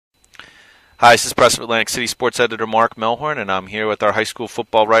Hi, this is Press of Atlantic City Sports Editor Mark Melhorn, and I'm here with our high school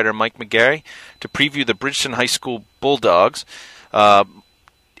football writer Mike McGarry to preview the Bridgeton High School Bulldogs.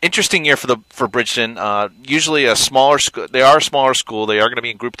 Interesting year for Bridgeton. Usually a smaller school. They are a smaller school. They are going to be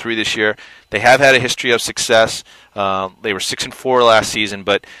in Group 3 this year. They have had a history of success. They were 6-4 last season,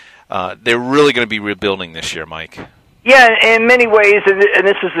 but they're really going to be rebuilding this year, Mike. Yeah, in many ways, and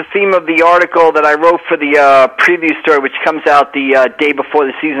this is the theme of the article that I wrote for the preview story, which comes out the day before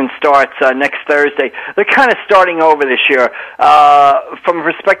the season starts next Thursday. They're kind of starting over this year. From a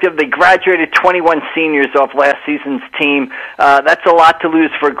perspective, they graduated 21 seniors off last season's team. That's a lot to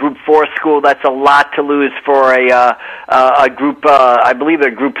lose for a Group 4 school. That's a lot to lose for a group, I believe they're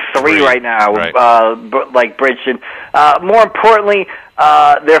Group 3 right now, right. Like Bridgeton. More importantly,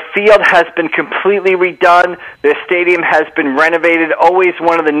 their field has been completely redone. Their stadium has been renovated. Always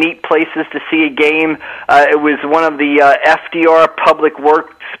one of the neat places to see a game. It was one of the FDR Public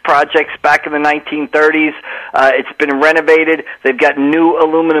Works projects back in the 1930s. It's been renovated. They've got new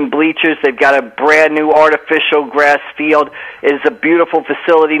aluminum bleachers. They've got a brand new artificial grass field. It is a beautiful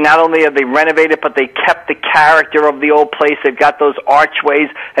facility. Not only have they renovated, but they kept the character of the old place. They've got those archways.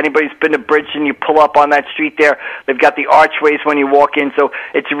 Anybody's been to Bridgeton, you pull up on that street there. They've got the archways when you walk in. So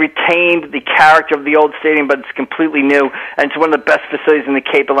it's retained the character of the old stadium, but it's completely new. And it's one of the best facilities in the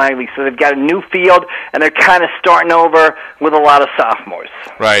Cape Atlantic League. So they've got a new field, and they're kind of starting over with a lot of sophomores.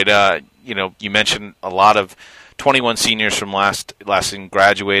 Right. You mentioned a lot of 21 seniors from last season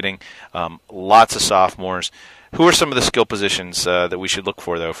graduating, lots of sophomores. Who are some of the skill positions that we should look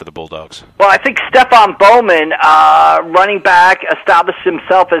for, though, for the Bulldogs? Well, I think Stephon Bowman, running back, established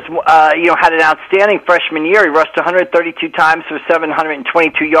himself as, had an outstanding freshman year. He rushed 132 times for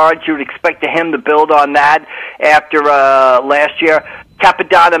 722 yards. You would expect him to build on that after last year.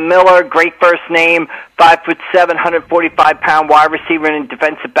 Capadonna Miller, great first name, 5'7", 145-pound wide receiver and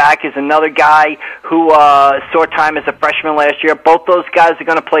defensive back, is another guy who saw time as a freshman last year. Both those guys are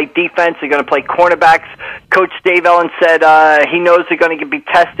going to play defense. They're going to play cornerbacks. Coach Dave Ellen said he knows they're going to be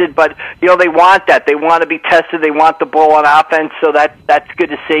tested, but they want that. They want to be tested. They want the ball on offense, so that's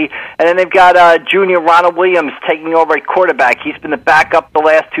good to see. And then they've got junior Ronald Williams taking over at quarterback. He's been the backup the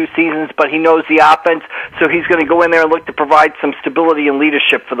last 2 seasons, but he knows the offense, so he's going to go in there and look to provide some stability and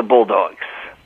leadership for the Bulldogs.